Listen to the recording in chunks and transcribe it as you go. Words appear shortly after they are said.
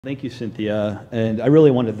Thank you, Cynthia. And I really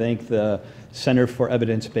want to thank the Center for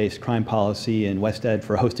Evidence-Based Crime Policy and WestEd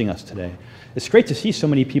for hosting us today. It's great to see so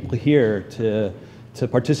many people here to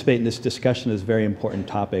participate in this discussion of this very important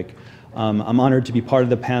topic. I'm honored to be part of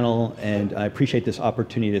the panel, and I appreciate this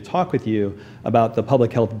opportunity to talk with you about the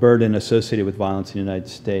public health burden associated with violence in the United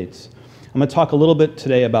States. I'm going to talk a little bit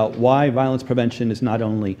today about why violence prevention is not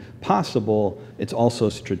only possible, it's also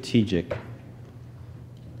strategic.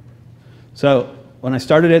 So, when I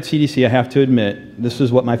started at CDC, I have to admit, this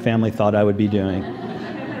is what my family thought I would be doing.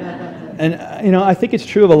 And I think it's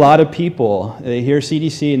true of a lot of people. They hear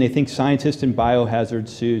CDC and they think scientists in biohazard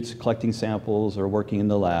suits collecting samples or working in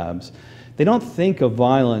the labs. They don't think of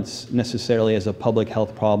violence necessarily as a public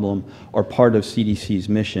health problem or part of CDC's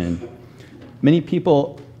mission. Many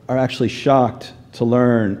people are actually shocked to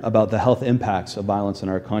learn about the health impacts of violence in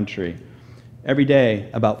our country. Every day,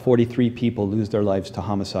 about 43 people lose their lives to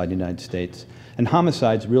homicide in the United States. And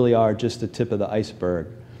homicides really are just the tip of the iceberg.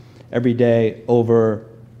 Every day, over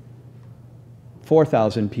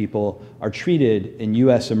 4,000 people are treated in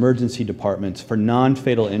U.S. emergency departments for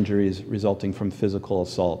non-fatal injuries resulting from physical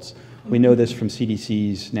assaults. We know this from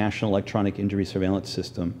CDC's National Electronic Injury Surveillance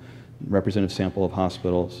System, representative sample of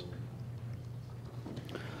hospitals.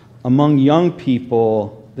 Among young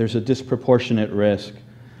people, there's a disproportionate risk.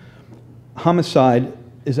 Homicide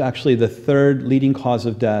is actually the third leading cause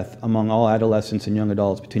of death among all adolescents and young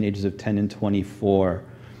adults between ages of 10 and 24.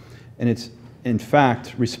 And it's, in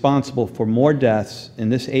fact, responsible for more deaths in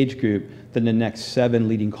this age group than the next 7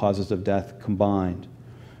 leading causes of death combined.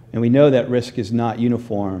 And we know that risk is not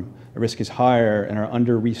uniform. The risk is higher in our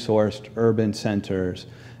under-resourced urban centers.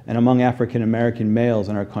 And among African American males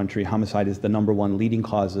in our country, homicide is the #1 leading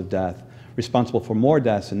cause of death, responsible for more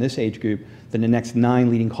deaths in this age group than the next 9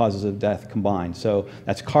 leading causes of death combined. So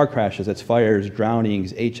that's car crashes, that's fires,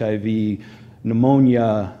 drownings, HIV,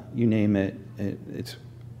 pneumonia, you name it. It's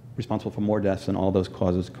responsible for more deaths than all those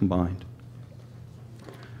causes combined.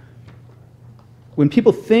 When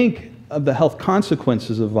people think of the health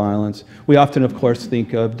consequences of violence, we often, of course,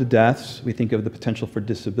 think of the deaths. We think of the potential for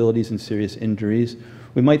disabilities and serious injuries.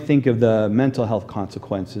 We might think of the mental health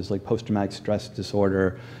consequences like post-traumatic stress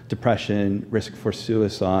disorder, depression, risk for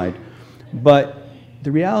suicide. But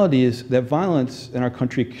the reality is that violence in our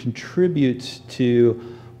country contributes to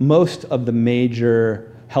most of the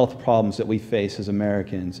major health problems that we face as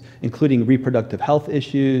Americans, including reproductive health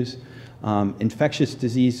issues, infectious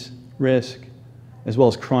disease risk, as well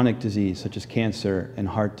as chronic disease such as cancer and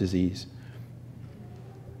heart disease.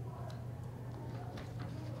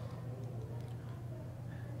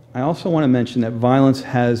 I also want to mention that violence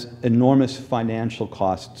has enormous financial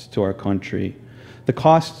costs to our country. The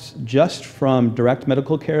costs just from direct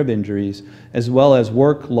medical care of injuries, as well as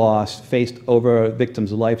work loss faced over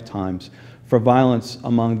victims' lifetimes for violence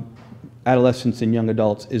among adolescents and young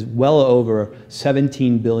adults, is well over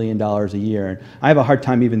 $17 billion a year. And I have a hard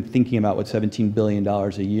time even thinking about what $17 billion a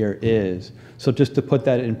year is. So just to put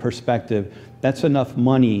that in perspective, that's enough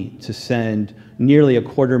money to send nearly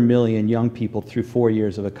 250,000 young people through 4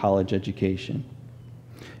 years of a college education.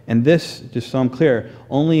 And this, just so I'm clear,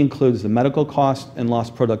 only includes the medical costs and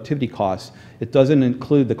lost productivity costs. It doesn't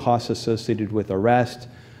include the costs associated with arrest,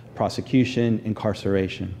 prosecution,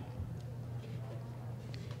 incarceration.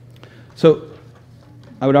 So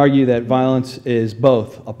I would argue that violence is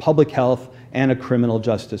both a public health and a criminal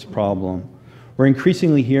justice problem. We're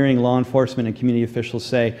increasingly hearing law enforcement and community officials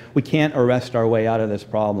say, we can't arrest our way out of this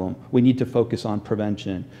problem. We need to focus on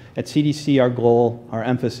prevention. At CDC, our goal, our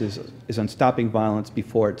emphasis is on stopping violence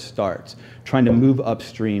before it starts, trying to move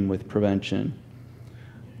upstream with prevention.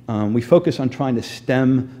 We focus on trying to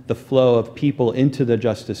stem the flow of people into the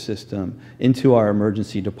justice system, into our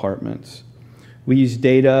emergency departments. We use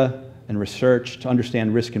data and research to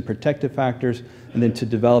understand risk and protective factors, and then to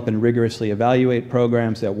develop and rigorously evaluate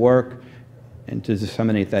programs that work and to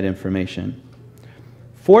disseminate that information.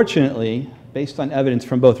 Fortunately, based on evidence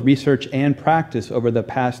from both research and practice over the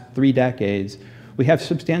past 3 decades, we have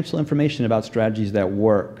substantial information about strategies that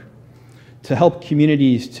work. To help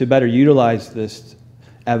communities to better utilize this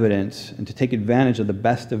evidence and to take advantage of the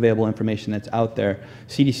best available information that's out there,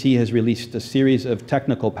 CDC has released a series of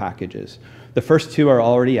technical packages. The first 2 are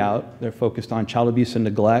already out. They're focused on child abuse and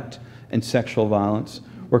neglect and sexual violence.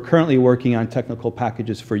 We're currently working on technical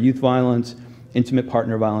packages for youth violence, intimate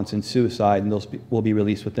partner violence, and suicide, and those will be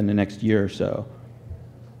released within the next year or so.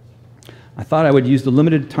 I thought I would use the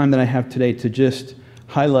limited time that I have today to just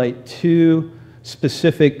highlight 2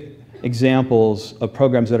 specific examples of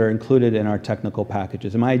programs that are included in our technical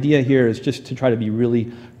packages. And my idea here is just to try to be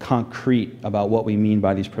really concrete about what we mean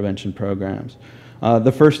by these prevention programs.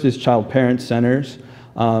 The first is child parent centers.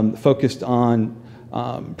 focused on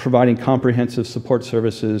providing comprehensive support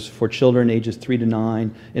services for children ages 3 to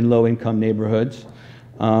 9 in low-income neighborhoods.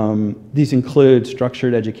 These include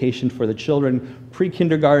structured education for the children,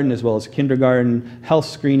 pre-kindergarten as well as kindergarten, health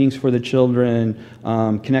screenings for the children,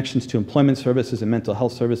 connections to employment services and mental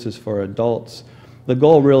health services for adults. The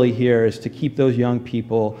goal really here is to keep those young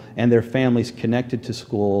people and their families connected to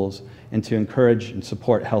schools and to encourage and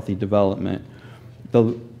support healthy development.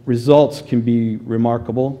 The results can be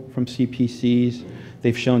remarkable from CPCs.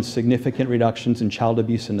 They've shown significant reductions in child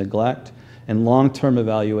abuse and neglect, and long-term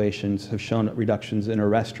evaluations have shown reductions in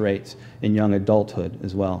arrest rates in young adulthood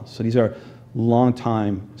as well. So these are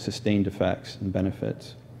long-time sustained effects and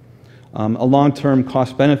benefits. A long-term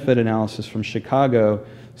cost-benefit analysis from Chicago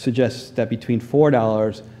suggests that between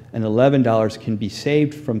 $4 and $11 can be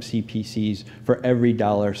saved from CPCs for every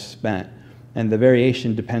dollar spent. And the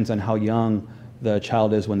variation depends on how young the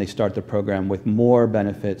child is when they start the program, with more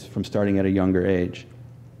benefits from starting at a younger age.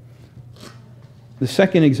 The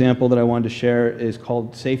second example that I wanted to share is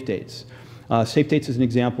called Safe Dates. Safe Dates is an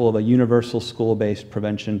example of a universal school-based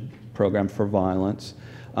prevention program for violence.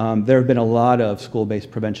 There have been a lot of school-based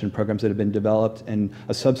prevention programs that have been developed, and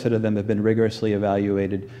a subset of them have been rigorously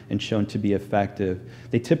evaluated and shown to be effective.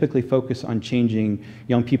 They typically focus on changing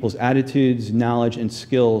young people's attitudes, knowledge, and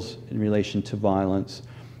skills in relation to violence.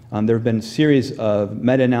 There have been a series of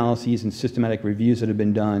meta-analyses and systematic reviews that have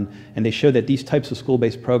been done, and they show that these types of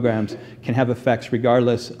school-based programs can have effects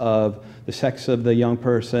regardless of the sex of the young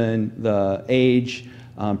person, the age,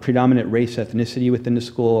 predominant race, ethnicity within the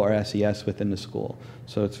school, or SES within the school.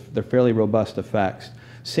 So they're fairly robust effects.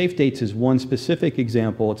 Safe Dates is one specific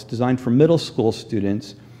example. It's designed for middle school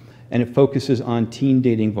students, and it focuses on teen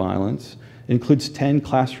dating violence. It includes 10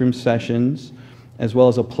 classroom sessions, as well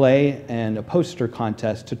as a play and a poster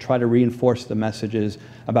contest to try to reinforce the messages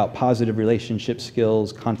about positive relationship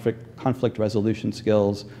skills, conflict resolution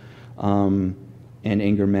skills, and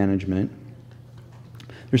anger management.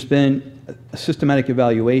 There's been a systematic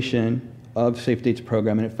evaluation of Safe Dates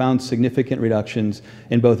program, and it found significant reductions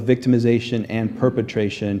in both victimization and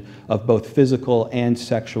perpetration of both physical and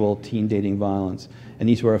sexual teen dating violence. And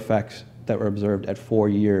these were effects that were observed at 4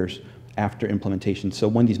 years after implementation. So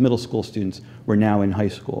when these middle school students were now in high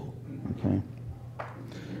school. Okay.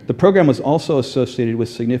 The program was also associated with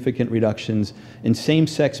significant reductions in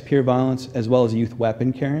same-sex peer violence as well as youth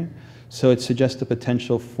weapon carrying. So it suggests the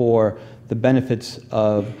potential for the benefits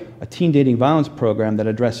of a teen dating violence program that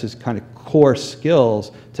addresses kind of core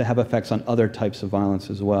skills to have effects on other types of violence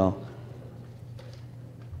as well.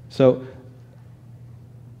 So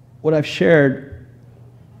what I've shared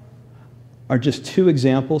are just 2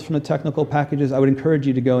 examples from the technical packages. I would encourage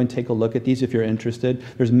you to go and take a look at these if you're interested.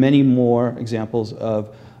 There's many more examples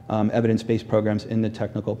of evidence-based programs in the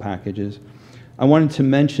technical packages. I wanted to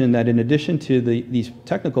mention that in addition to these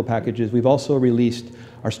technical packages, we've also released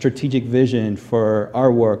our strategic vision for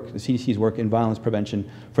our work, the CDC's work in violence prevention,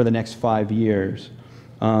 for the next 5 years.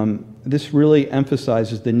 This really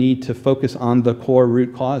emphasizes the need to focus on the core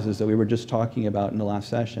root causes that we were just talking about in the last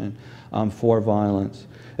session for violence.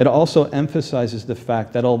 It also emphasizes the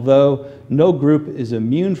fact that although no group is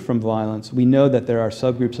immune from violence, we know that there are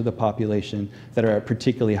subgroups of the population that are at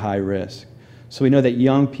particularly high risk. So we know that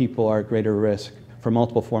young people are at greater risk for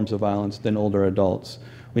multiple forms of violence than older adults.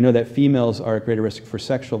 We know that females are at greater risk for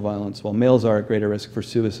sexual violence, while males are at greater risk for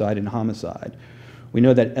suicide and homicide. We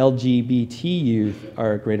know that LGBT youth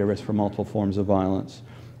are at greater risk for multiple forms of violence.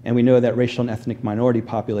 And we know that racial and ethnic minority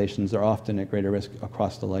populations are often at greater risk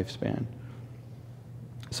across the lifespan.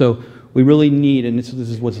 So we really need, and this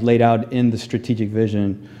is what's laid out in the strategic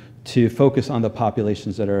vision, to focus on the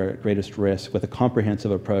populations that are at greatest risk with a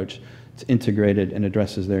comprehensive approach that's integrated and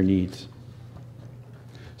addresses their needs.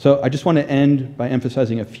 So I just want to end by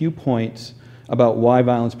emphasizing a few points about why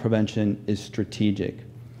violence prevention is strategic.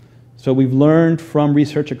 So we've learned from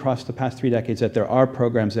research across the past 3 decades that there are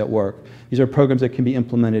programs that work. These are programs that can be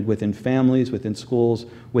implemented within families, within schools,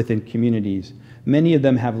 within communities. Many of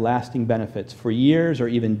them have lasting benefits for years or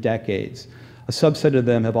even decades. A subset of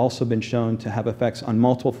them have also been shown to have effects on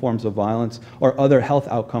multiple forms of violence or other health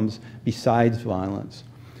outcomes besides violence.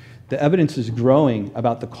 The evidence is growing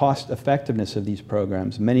about the cost effectiveness of these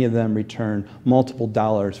programs. Many of them return multiple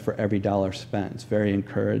dollars for every dollar spent. It's very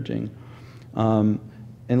encouraging.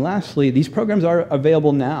 And lastly, these programs are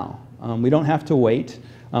available now. We don't have to wait.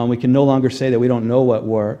 We can no longer say that we don't know what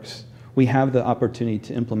works. We have the opportunity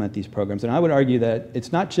to implement these programs. And I would argue that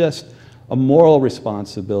it's not just a moral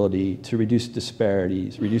responsibility to reduce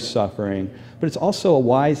disparities, reduce suffering, but it's also a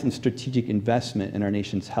wise and strategic investment in our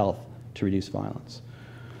nation's health to reduce violence.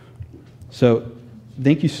 So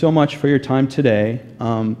Thank you so much for your time today.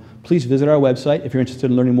 Please visit our website if you're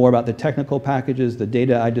interested in learning more about the technical packages, the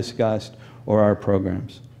data I discussed, or our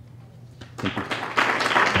programs. Thank you.